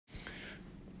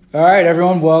All right,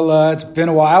 everyone. Well, it's been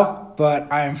a while, but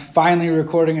I am finally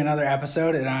recording another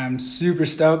episode, and I'm super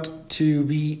stoked to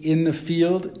be in the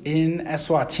field in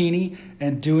Eswatini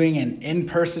and doing an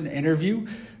in-person interview.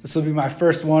 This will be my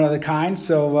first one of the kind,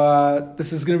 so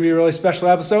this is going to be a really special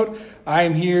episode. I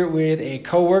am here with a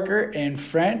coworker and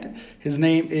friend. His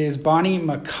name is Bonnie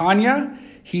Makanya.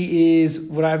 He is,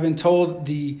 what I've been told,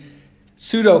 the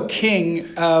pseudo king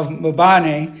of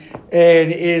Mbabane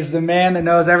and is the man that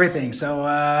knows everything. So,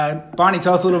 Bonnie,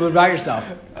 tell us a little bit about yourself.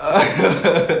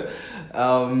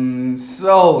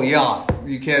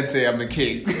 You can't say I'm the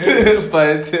king,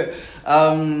 but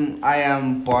I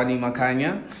am Bonnie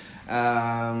Makanya.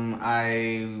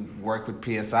 I work with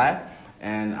PSI,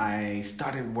 and I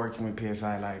started working with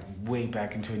PSI like way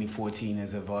back in 2014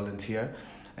 as a volunteer,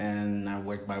 and I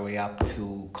worked my way up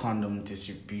to condom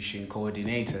distribution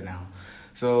coordinator now.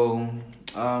 So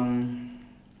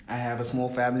I have a small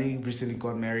family, recently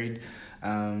got married,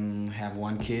 have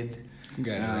one kid.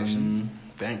 Congratulations.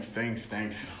 Thanks.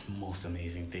 Most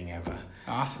amazing thing ever.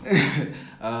 Awesome.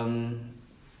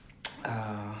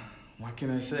 What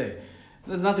can I say?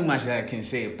 There's nothing much that I can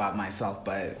say about myself,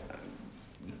 but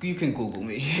you can Google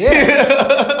me.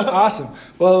 Yeah. Awesome.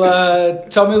 Well,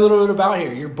 tell me a little bit about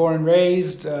here. You're born and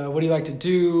raised. What do you like to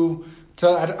do?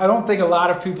 So I don't think a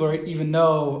lot of people even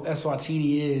know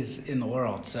Eswatini is in the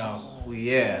world. So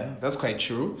yeah, that's quite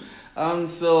true.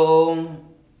 Born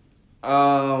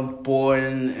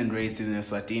and raised in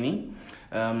Eswatini.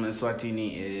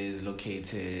 Eswatini is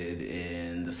located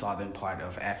in the southern part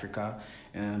of Africa,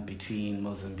 between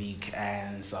Mozambique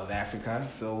and South Africa.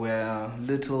 So we're a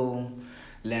little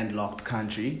landlocked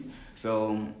country.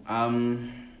 So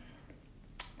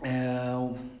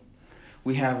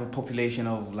we have a population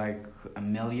of like a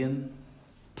million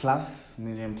plus,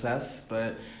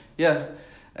 but yeah,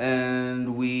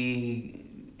 and we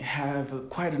have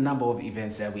quite a number of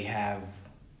events that we have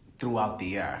throughout the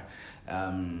year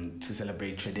to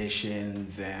celebrate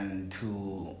traditions and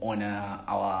to honor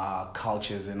our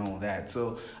cultures and all that.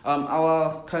 So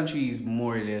our country is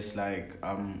more or less like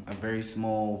a very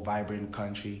small, vibrant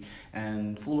country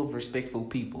and full of respectful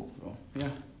people. So, yeah.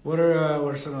 What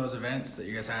are some of those events that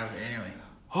you guys have annually?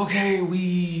 Okay,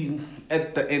 we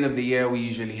at the end of the year we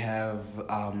usually have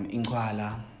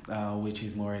Inkwala, which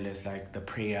is more or less like the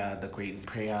great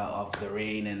prayer of the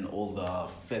rain and all the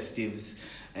festives.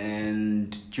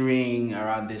 And during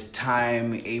around this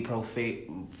time,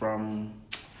 from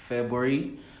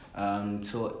February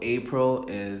till April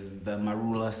is the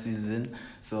Marula season.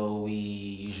 So we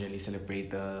usually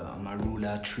celebrate the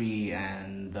Marula tree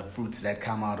and the fruits that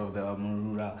come out of the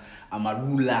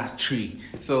Marula tree.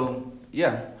 So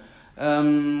yeah,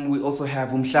 we also have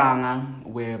Umhlanga,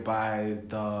 whereby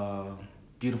the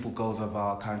beautiful girls of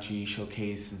our country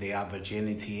showcase their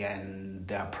virginity and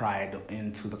their pride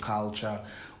into the culture.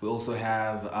 We also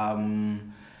have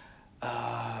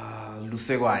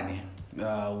Lusegwane,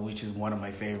 which is one of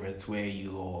my favorites, where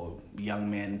your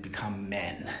young men become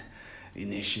men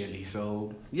initially.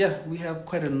 So yeah, we have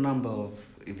quite a number of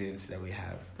events that we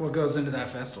have. What goes into that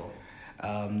festival?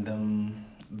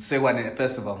 The Segwane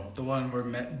Festival. The one where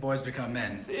boys become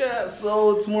men. Yeah,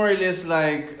 so it's more or less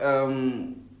like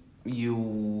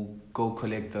you go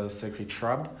collect the sacred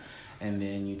shrub and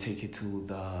then you take it to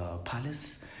the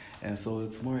palace. And so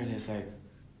it's more or less like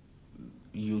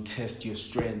you test your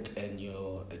strength and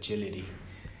your agility.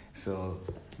 So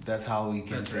that's how we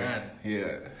can That's rad.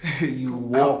 Yeah. You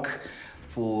walk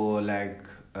for like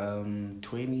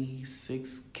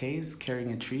 26 Ks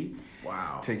carrying a tree.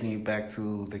 Wow. Taking it back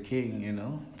to the king,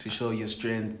 to show your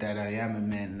strength that I am a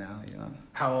man now,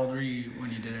 How old were you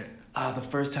when you did it? The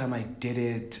first time I did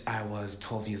it, I was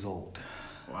 12 years old.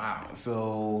 Wow.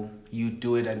 So you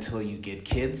do it until you get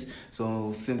kids.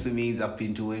 So simply means I've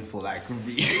been doing it for like a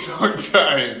really long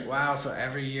time. Wow, so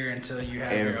every year until you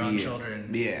have your own children.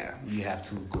 Yeah, you have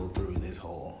to go through this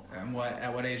whole. And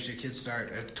at what age do kids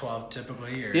start? At 12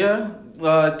 typically? Or? Yeah,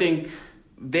 I think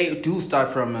they do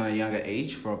start from a younger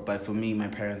age. But for me, my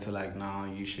parents are like, no,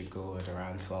 you should go at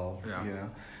around 12. Yeah.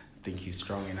 I think he's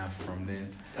strong enough from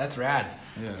then. That's rad.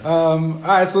 Yeah. All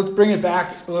right, so let's bring it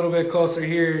back a little bit closer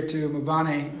here to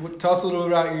Mbabane. Tell us a little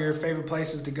bit about your favorite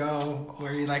places to go,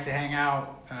 where you like to hang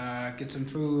out, get some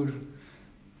food.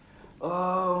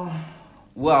 Well,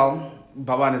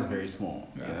 Mbabane is very small,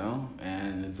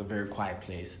 and it's a very quiet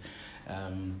place.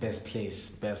 Best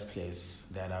place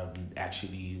that I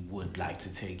actually would like to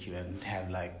take you and have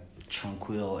like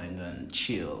tranquil and then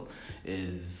chill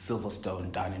is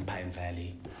Silverstone down in Pine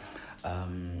Valley.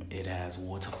 It has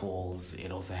waterfalls.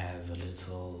 It also has a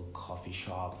little coffee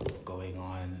shop going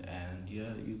on, and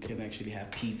yeah, you can actually have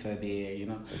pizza there.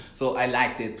 So I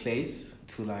like that place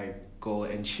to like go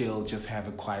and chill, just have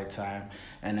a quiet time,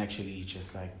 and actually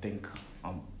just like think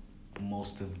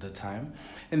most of the time.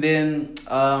 And then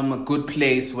a good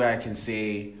place where I can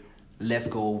say, let's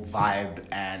go vibe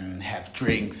and have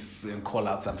drinks and call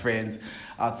out some friends.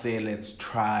 I'd say let's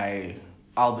try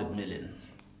Albert Millen.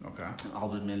 Okay.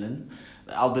 Albert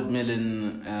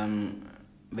Millen,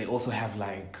 they also have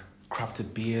like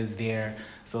crafted beers there,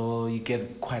 so you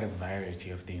get quite a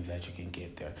variety of things that you can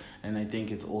get there. And I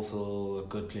think it's also a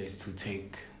good place to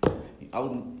take. I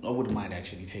wouldn't mind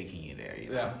actually taking you there. You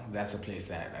know? Yeah. That's a place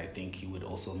that I think you would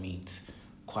also meet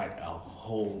quite a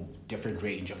whole different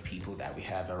range of people that we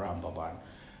have around Baban.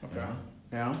 Okay.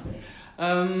 Yeah.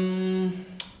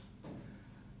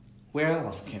 Where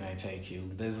else can I take you?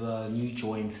 There's a new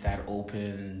joint that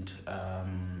opened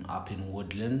up in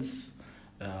Woodlands.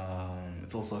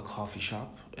 It's also a coffee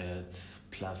shop. It's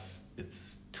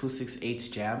 268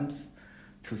 Jams.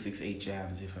 268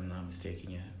 Jams, if I'm not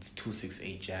mistaken. Yeah, it's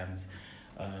 268 Jams.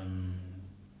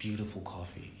 Beautiful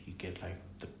coffee. You get like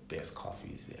the best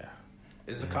coffees there.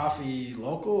 Is the coffee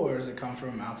local or does it come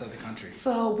from outside the country?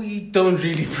 So we don't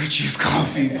really produce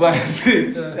coffee, but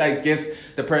it's, I guess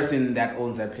the person that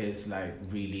owns that place like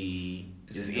really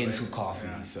is into coffee.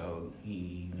 Yeah. So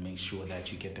he makes sure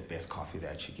that you get the best coffee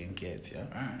that you can get. Yeah.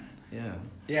 All right. Yeah.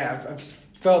 Yeah, I've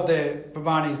felt that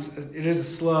it is a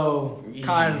slow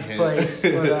kind of place,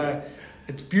 but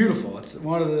it's beautiful. It's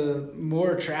one of the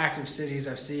more attractive cities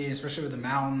I've seen, especially with the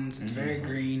mountains. It's very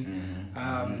green.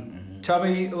 Tell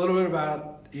me a little bit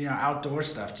about outdoor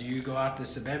stuff. Do you go out to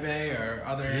Sebebe or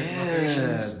other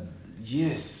locations?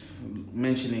 Yes,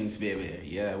 mentioning Sebebe.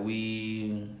 Yeah,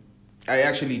 I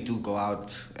actually do go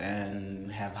out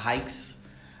and have hikes.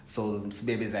 So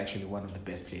Sebebe is actually one of the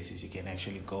best places you can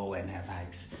actually go and have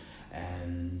hikes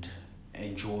and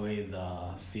enjoy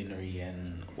the scenery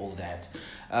and all that.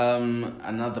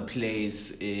 Another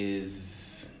place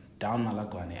is down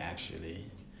Malagwane actually,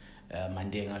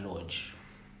 Mandenga Lodge.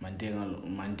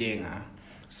 Mandenga.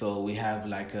 So we have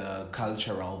like a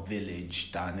cultural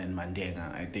village down in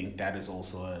Mandenga. I think that is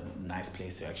also a nice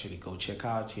place to actually go check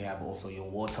out. You have also your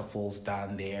waterfalls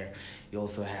down there. You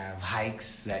also have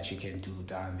hikes that you can do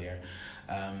down there.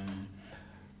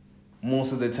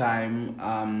 Most of the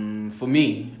time, for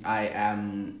me,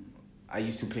 I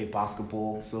used to play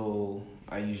basketball, so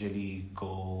I usually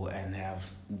go and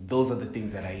those are the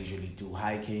things that I usually do: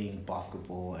 hiking,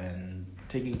 basketball, and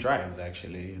taking drives,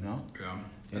 actually, Yeah.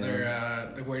 Are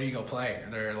there, where do you go play? Are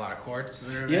there a lot of courts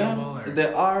that are available? Yeah,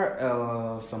 there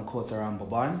are some courts around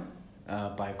Baban,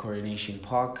 by Coronation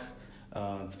Park.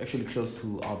 It's actually close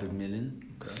to Albert Millen.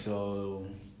 Okay. So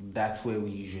that's where we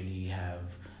usually have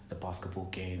the basketball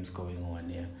games going on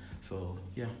here. So,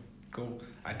 yeah. Cool.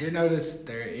 I did notice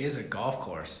there is a golf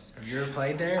course. Have you ever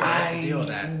played there? What's the deal with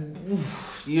that?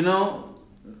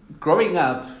 Growing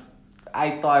up,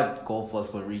 I thought golf was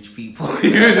for rich people,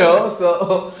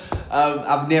 so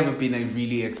I've never been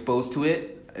really exposed to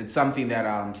it. It's something that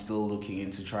I'm still looking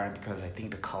into trying because I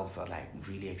think the clubs are like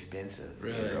really expensive.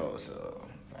 Really? So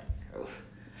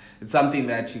it's something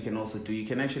that you can also do. You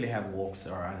can actually have walks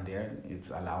around there.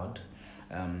 It's allowed.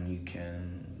 You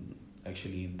can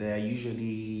there are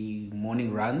usually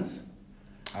morning runs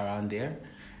around there,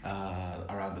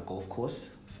 around the golf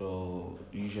course. So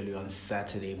usually on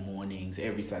Saturday mornings,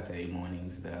 every Saturday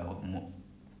mornings, the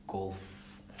golf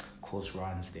course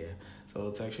runs there. So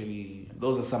it's actually,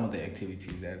 those are some of the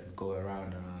activities that go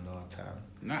around all the time.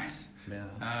 Nice.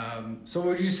 Yeah. So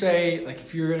would you say, like,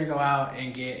 if you were going to go out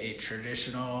and get a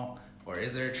traditional, or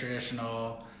is there a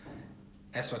traditional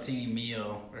Eswatini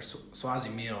meal or Swazi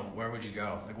meal, where would you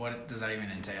go? Like, what does that even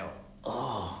entail?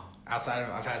 Oh. Outside of,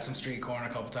 I've had some street corn a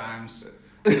couple times.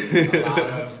 A lot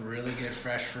of really good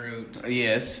fresh fruit.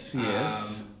 Yes.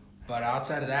 But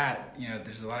outside of that,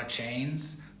 there's a lot of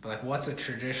chains. But like, what's a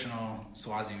traditional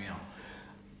Swazi meal?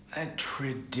 A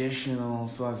traditional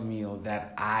Swazi meal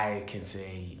that I can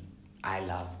say I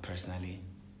love personally.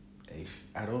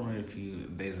 I don't know if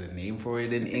there's a name for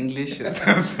it in English or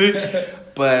something,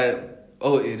 but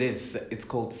it is. It's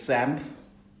called samp.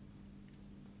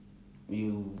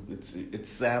 It's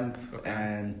samp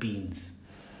and beans.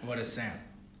 What is samp?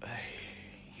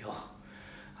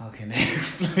 How can I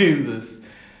explain this?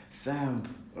 Samp.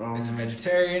 Is it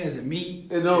vegetarian? Is it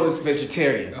meat? No, it's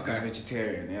vegetarian. Okay. It's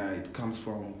vegetarian. Yeah, it comes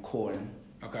from corn.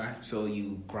 Okay. So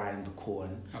you grind the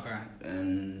corn. Okay.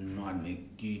 And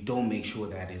you don't make sure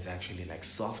that it's actually like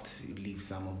soft. You leave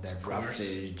some of that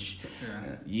roughage.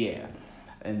 Yeah.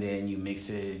 And then you mix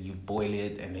it. You boil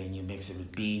it, and then you mix it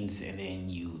with beans, and then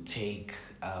you take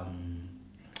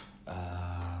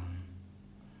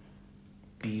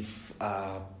beef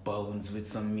bones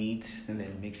with some meat and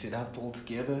then mix it up all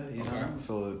together, you know.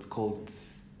 So it's called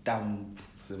stam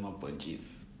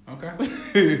simapojis. Okay.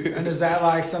 And is that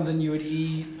like something you would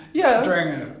eat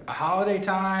during a holiday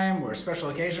time or a special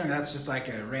occasion, or that's just like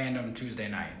a random Tuesday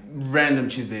night? Random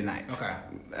Tuesday night. Okay.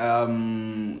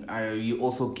 You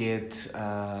also get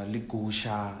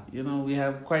ligusha. You know, we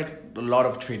have quite a lot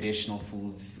of traditional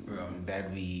foods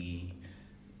that we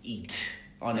eat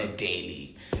on a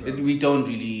daily. We don't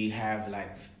really have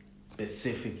like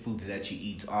specific foods that you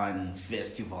eat on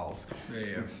festivals.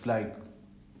 It's like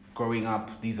growing up,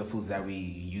 these are foods that we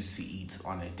used to eat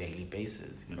on a daily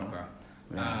basis, you know. Okay.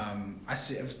 I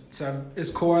see. So is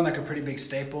corn like a pretty big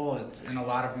staple in a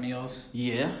lot of meals?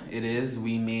 Yeah, it is.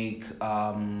 We make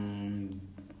pap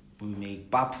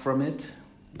from it.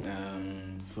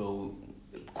 So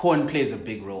corn plays a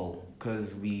big role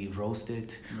because we roast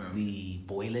it, we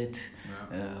boil it,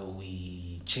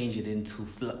 we change it into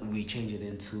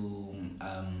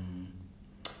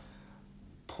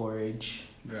porridge.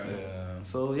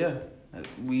 So yeah,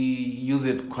 we use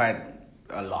it quite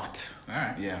a lot. All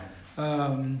right. Yeah.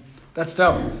 That's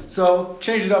dope. So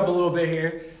change it up a little bit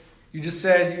here. You just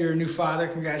said you're a new father.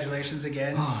 Congratulations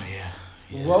again. Oh yeah.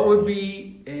 What would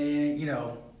be,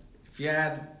 if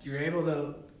you're able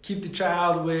to keep the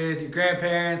child with your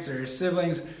grandparents or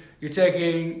siblings, you're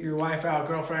taking your wife out,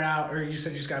 girlfriend out, or you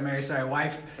said you just got married,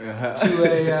 wife, to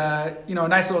a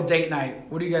nice little date night.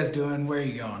 What are you guys doing? Where are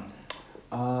you going?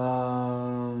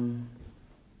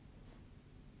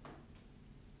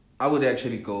 I would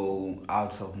actually go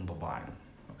out of Mbabane.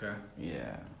 Okay.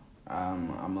 Yeah.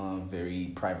 I'm a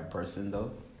very private person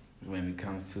though, when it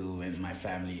comes to my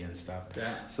family and stuff.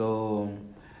 Yeah. So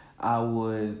I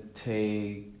would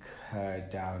take her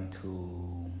down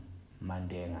to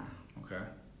Mandenga. Okay.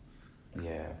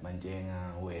 Yeah,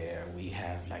 Mandenga, where we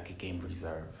have like a game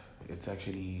reserve. It's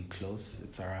actually close.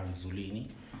 It's around Zulini.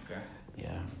 Okay.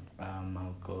 Yeah.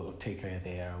 I'll go take her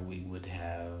there. We would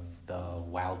have the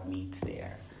wild meat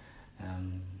there.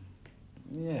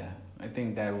 Yeah, I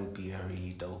think that would be a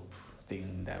really dope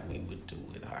thing that we would do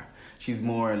with her. She's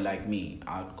more like me,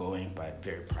 outgoing but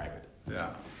very private.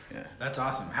 Yeah. Yeah. That's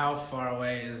awesome. How far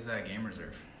away is that game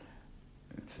reserve?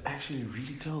 It's actually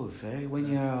really close, eh?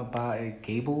 When you're by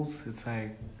Gables, it's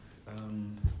like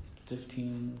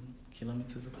 15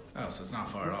 kilometers. Oh, so it's not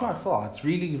far at all. It's not far. It's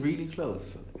really, really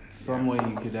close. It's somewhere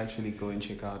you could actually go and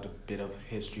check out a bit of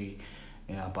history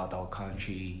about our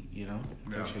country, you know?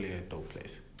 It's actually a dope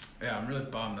place. Yeah, I'm really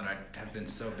bummed that I have been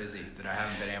so busy that I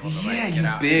haven't been able to get out. Yeah,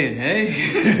 you've been, hey?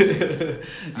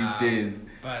 You've been.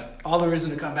 But all the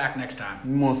reason to come back next time.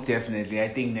 Most definitely. I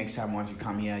think next time once you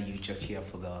come here, you just here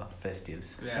for the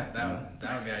festives. Yeah,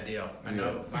 that would be ideal. I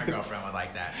know my girlfriend would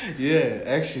like that. Yeah,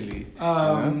 actually.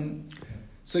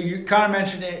 So you kind of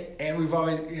mentioned it, and we've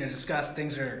always discussed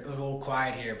things are a little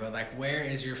quiet here, but like, where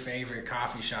is your favorite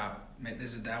coffee shop?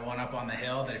 Is it that one up on the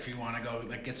hill that if you want to go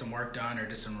like get some work done or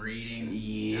do some reading?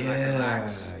 And, like,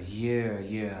 relax?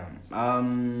 Yeah.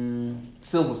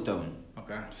 Silverstone.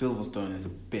 Okay. Silverstone is the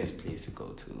best place to go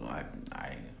to.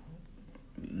 I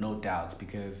no doubts,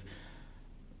 because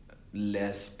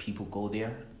less people go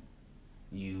there.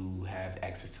 You have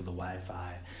access to the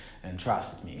Wi-Fi, and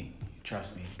trust me.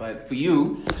 But for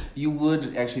you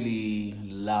would actually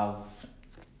love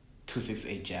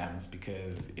 268 Jams,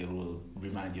 because it will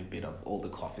remind you a bit of all the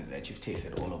coffees that you've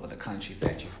tasted all over the countries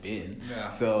that you've been. Yeah.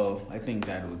 So I think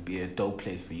that would be a dope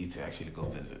place for you to actually go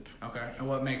visit. Okay. And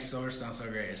what makes Silverstone so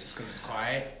great? It's just because it's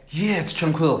quiet? Yeah, it's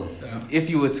tranquil. Yeah. If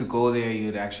you were to go there,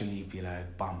 you'd actually be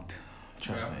like bumped.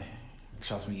 Trust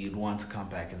me, you'd want to come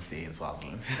back and stay in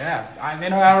Swaziland. Yeah, I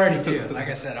mean, I already do. Like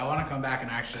I said, I want to come back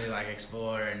and actually like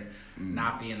explore and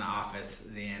not be in the office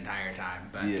the entire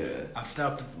time. But I'm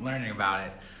stoked learning about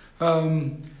it.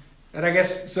 And I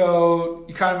guess, so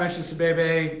you kind of mentioned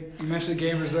Sebebe, you mentioned the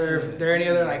game reserve. Are there any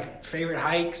other like favorite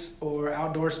hikes or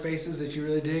outdoor spaces that you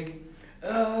really dig?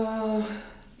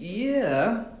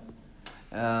 Yeah.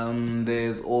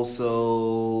 There's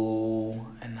also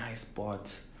a nice spot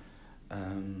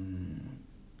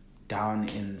down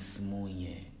in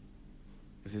Smunye.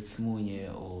 Is it Smunye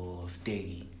or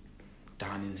Stegi?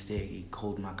 Down in Stegi,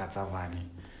 called Makatsavane.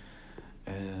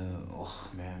 Oh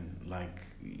man, like,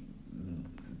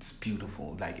 it's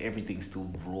beautiful. Like, everything's still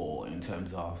raw in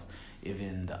terms of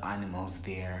even the animals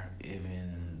there,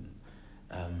 even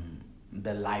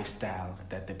the lifestyle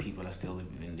that the people are still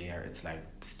living there. It's like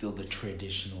still the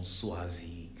traditional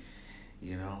Swazi,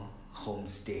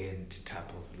 homestead type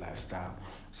of lifestyle.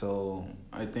 So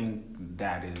I think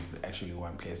that is actually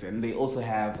one place. And they also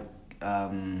have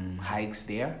hikes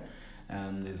there.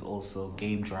 There's also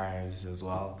game drives as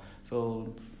well.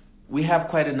 So we have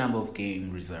quite a number of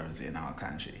game reserves in our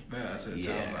country. Yeah, that's what it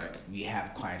sounds like. We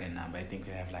have quite a number. I think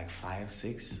we have like 5,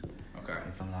 6. Okay.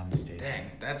 If I'm not mistaken.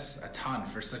 Dang, that's a ton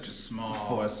for such a small...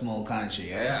 For a small country,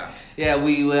 Yeah. Yeah,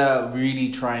 we were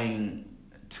really trying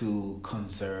to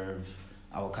conserve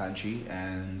our country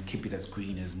and keep it as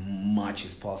green as much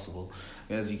as possible.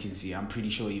 As you can see, I'm pretty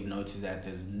sure you've noticed that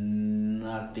there's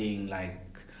nothing like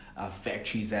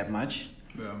factories that much.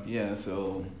 Yeah,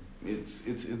 so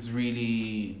it's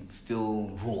really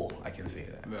still raw, I can say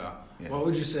that. Yeah. What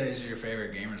would you say is your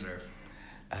favorite game reserve?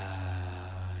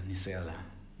 Nisela.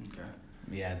 Okay.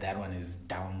 Yeah, that one is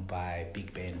down by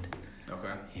Big Bend.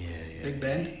 Okay. Yeah. Big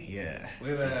Bend? Yeah. We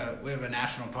have a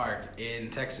national park in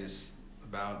Texas,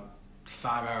 about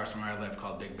 5 hours from where I live,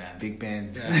 called Big Bend. Big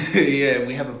Bend. Yeah. Yeah,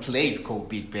 we have a place called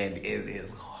Big Bend. It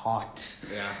is hot.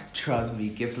 Yeah. Trust me,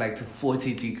 it gets like to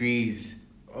 40 degrees.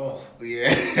 Oh.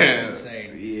 Yeah. That's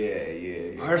insane.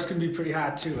 Yeah. Ours can be pretty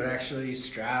hot too. It actually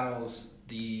straddles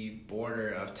the border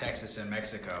of Texas and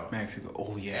Mexico.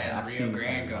 Oh yeah. And Rio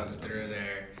Grande goes through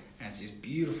there. And it's these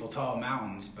beautiful tall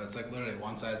mountains, but it's like literally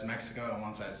one side's Mexico and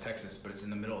one side's Texas, but it's in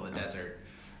the middle of the desert.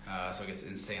 So it gets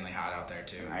insanely hot out there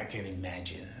too. I can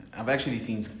imagine. I've actually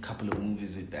seen a couple of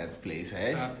movies with that place,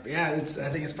 hey? Yeah, I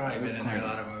think it's probably been in there, a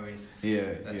lot of movies.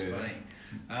 Yeah. That's funny.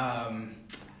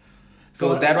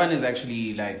 So that one is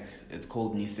actually like, it's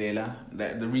called Nisela.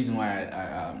 The reason why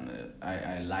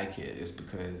I like it is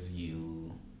because you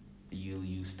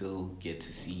still get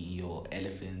to see your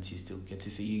elephants. You still get to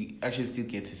see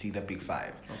the Big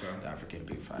Five. Okay. The African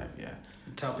Big Five. Yeah.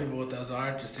 Tell people what those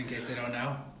are, just in case they don't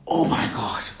know. Oh my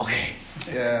God. Okay.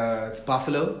 It's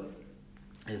buffalo.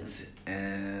 It's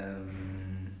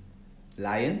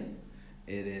lion.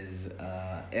 It is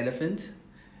elephant.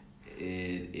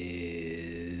 It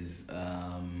is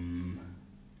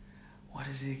what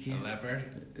is it again? A leopard.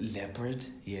 Leopard,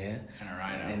 yeah. And a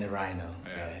rhino. And a rhino.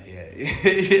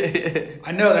 Yeah.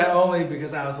 I know that only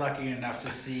because I was lucky enough to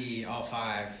see all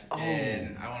 5. Oh.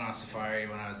 And I went on safari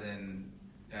when I was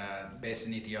based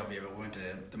in Ethiopia, but we went to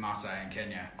the Maasai in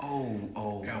Kenya. And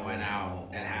went out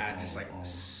and had just like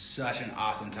such an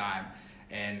awesome time.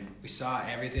 And we saw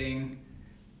everything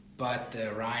but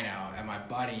the rhino. And my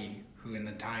buddy, who in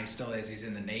the time he still is, he's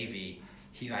in the Navy,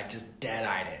 he like just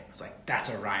dead-eyed it. I was like, that's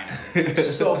a rhino. It's like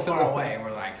so far away. And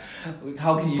we're like,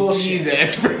 how can you bullshit. see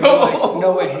that, bro? We're like,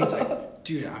 no way. And he's like,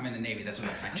 dude, I'm in the Navy. That's what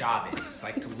my job is. It's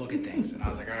like to look at things. And I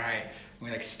was like, all right. And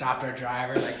we like stopped our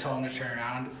driver, like told him to turn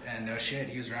around, and no shit,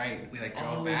 he was right. We like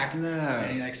drove back, snap.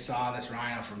 and he like saw this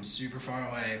rhino from super far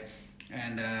away.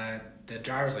 And the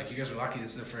driver's like, you guys are lucky.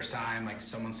 This is the first time like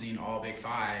someone's seen all Big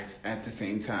Five at the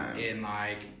same time in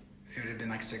like, it would have been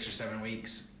like 6 or 7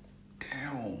 weeks.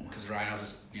 Damn. Because rhinos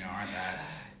just, aren't that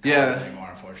common anymore,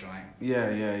 unfortunately.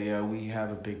 Yeah. We have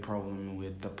a big problem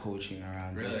with the poaching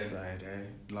around this side, eh?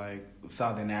 Like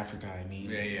Southern Africa, I mean.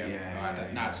 Yeah.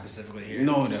 Not specifically here.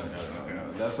 No.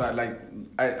 That's like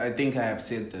I think I have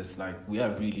said this. Like, we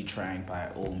are really trying by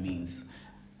all means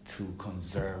to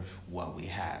conserve what we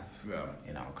have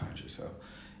in our country. So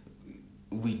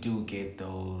we do get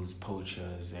those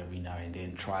poachers every now and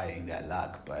then trying their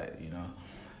luck, but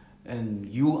and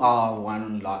you are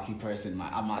one lucky person,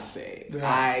 I must say. Yeah.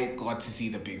 I got to see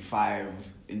the Big Five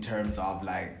in terms of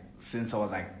like, since I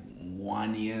was like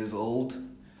 1 year old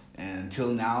until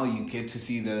now, you get to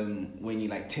see them when you're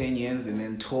like 10 years, and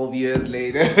then 12 years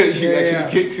later, you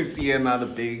actually get to see another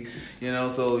big,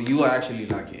 so you are actually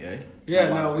lucky, eh?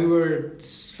 Yeah, we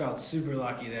felt super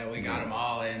lucky that we got them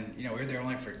all in. We were there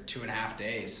only for 2.5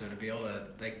 days, so to be able to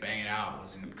like bang it out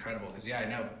was incredible. Because I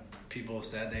know people have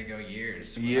said they go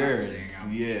years. Years.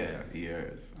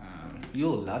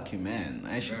 You're a lucky man.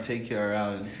 I should take you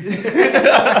around.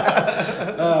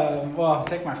 Well,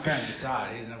 take my friend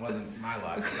Beside. It wasn't my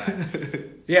luck. But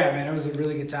yeah, man, it was a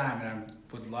really good time, and I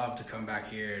would love to come back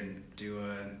here and do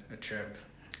a trip.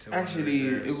 Actually,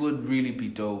 it would really be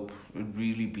dope. It would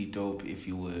really be dope if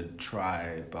you would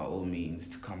try, by all means,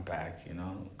 to come back,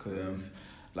 because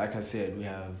like I said, we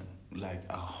have like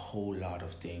a whole lot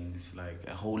of things, like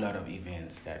a whole lot of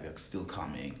events that are still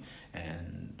coming,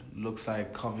 and looks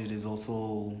like COVID is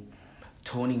also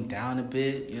toning down a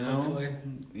bit, Hopefully.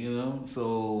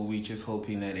 So we're just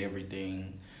hoping that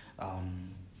everything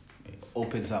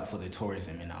opens up for the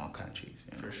tourism in our countries.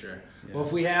 For sure. Yeah. Well,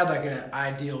 if we had like an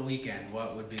ideal weekend,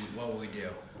 what would we do?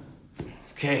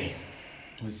 Okay,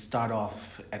 we'll start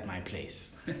off at my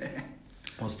place.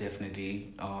 Most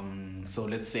definitely. So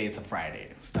let's say it's a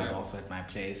Friday. Start off at my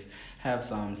place. Have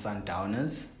some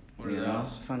sundowners. What are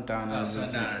those? Sundowners. Oh,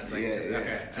 sundowners.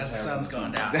 Okay. As the sun's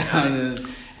going down.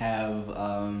 Have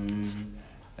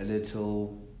a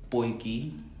little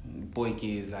boiki.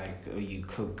 Boiki is like you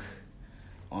cook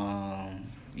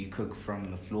You cook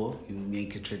from the floor. You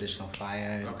make a traditional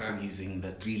fire using the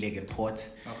 3-legged pot.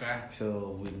 Okay.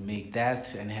 So we make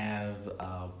that and have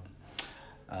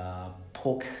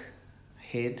pork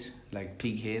head, like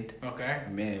pig head. Okay.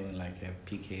 Man, like have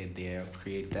pig head there.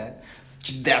 Create that.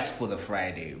 That's for the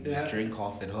Friday. We drink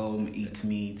off at home, eat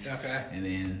meat. Okay. And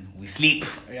then we sleep.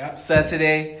 Yeah.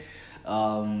 Saturday,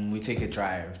 we take a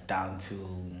drive down to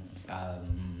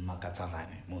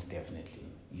Makatalane. Most definitely,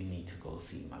 you need to go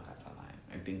see Makatalane.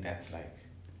 I think that's like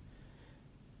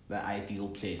the ideal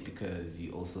place because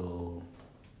you also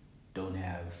don't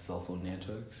have cell phone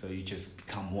network, so you just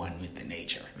become one with the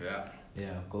nature.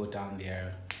 Yeah, go down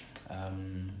there.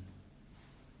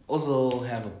 Also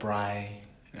have a braai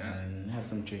and have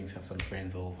some drinks, have some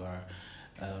friends over.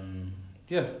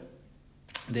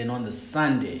 Then on the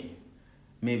Sunday,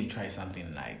 maybe try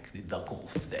something like the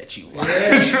golf that you want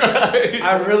to try.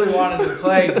 I really wanted to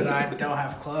play, but I don't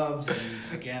have clubs. And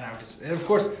again, and of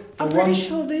course, I'm pretty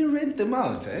sure they rent them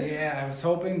out, eh? Yeah, I was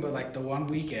hoping, but like the one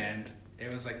weekend, it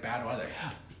was like bad weather.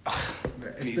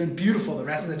 It's been beautiful the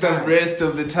rest of the time. The rest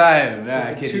of the time.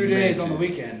 Nah, the 2 days on the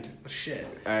weekend was shit.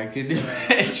 I can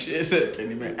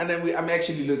imagine. And then I'm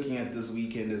actually looking at this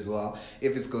weekend as well,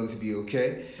 if it's going to be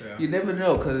okay. Yeah. You never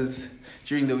know, because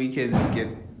during the weekend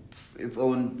it's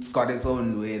got its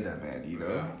own weather, man, you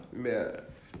know? Yeah.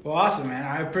 Well, awesome, man.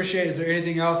 I appreciate it. Is there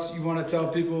anything else you want to tell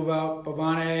people about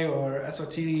Mbabane or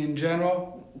Eswatini in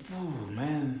general? Oh,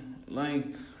 man. Like,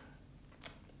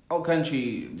 our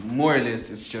country, more or less,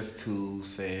 it's just to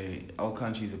say our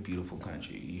country is a beautiful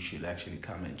country. You should actually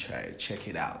come and check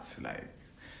it out. Like,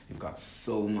 you've got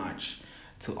so much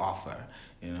to offer,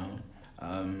 you know?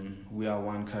 We are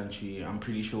one country. I'm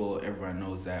pretty sure everyone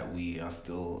knows that we are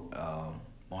still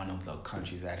one of the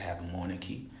countries that have a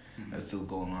monarchy. That's still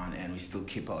going on, and we still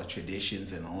keep our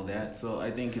traditions and all that. So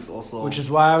I think it's also... Which is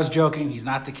why I was joking. He's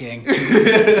not the king.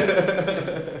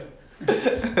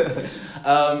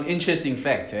 Interesting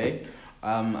fact, eh?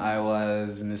 I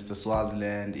was Mr.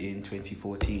 Swaziland in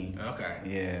 2014. Okay.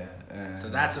 Yeah. So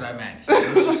that's what I meant.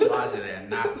 He's Mr. Swaziland,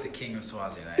 not the king of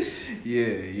Swaziland.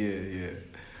 Yeah.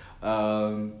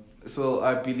 So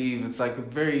I believe it's like a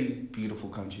very beautiful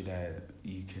country that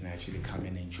you can actually come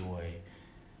and enjoy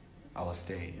our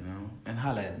stay, you know? And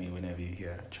holler at me whenever you're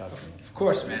here. Trust me. Of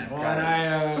course, man. Well, and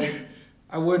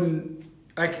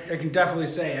I can definitely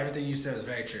say everything you said is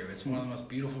very true. It's one of the most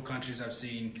beautiful countries I've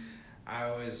seen. I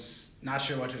was not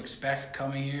sure what to expect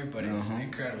coming here, but it's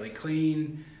incredibly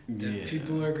clean. The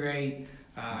people are great.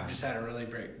 I've just had a really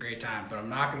great time. But I'm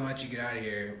not going to let you get out of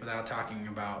here without talking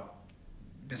about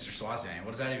Mr. Swaziland.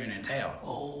 What does that even entail?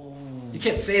 Oh. You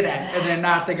can't say that and then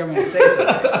not think I'm going to say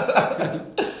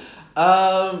something.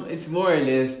 It's more or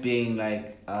less being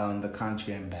like the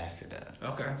country ambassador.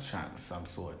 Okay. Some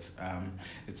sorts.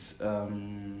 It's have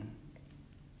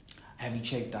you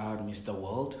checked out Mr.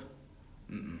 World?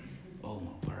 Mm-mm. Oh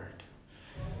my word!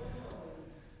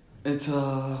 It's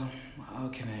how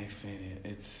can I explain it?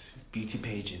 It's beauty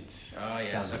pageants. Oh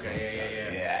yes.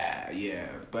 Okay. Yeah.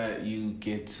 But you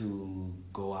get to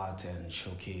go out and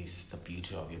showcase the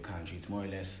beauty of your country. It's more or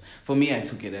less, for me, I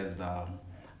took it as the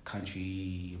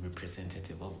country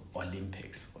representative of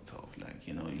Olympics, sort of, like,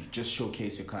 you know, you just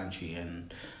showcase your country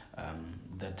and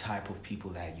the type of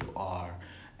people that you are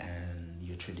and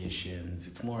your traditions.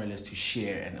 It's more or less to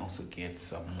share and also get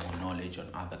some more knowledge on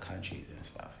other countries and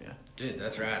stuff. Yeah, dude,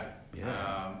 that's rad.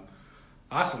 Yeah.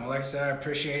 Awesome. Well, like I said, I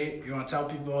appreciate it. You want to tell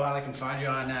people how they can find you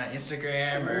on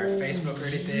Instagram or Facebook or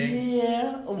anything?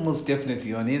 Yeah, most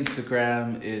definitely. On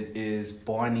Instagram, it is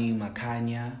Bonnie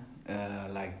Makanya,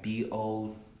 like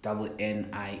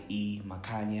BONNIE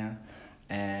Makanya.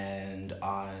 And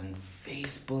on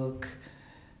Facebook,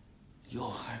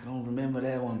 I don't remember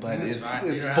that one, but it's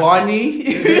Bonnie.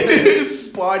 It's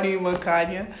Bonnie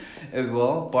Makanya as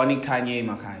well. Bonnie Kanye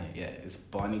Makanya. Yeah, it's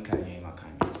Bonnie Kanye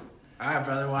Makanya. All right,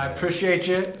 brother. Well, I appreciate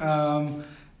you.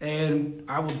 And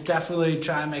I will definitely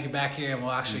try and make it back here, and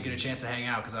we'll actually get a chance to hang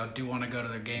out because I do want to go to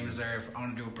the game reserve. I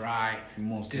want to do a braai,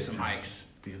 do some hikes.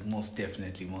 Most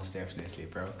definitely,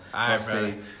 bro. All right,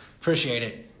 brother. Appreciate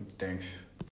it. Thanks.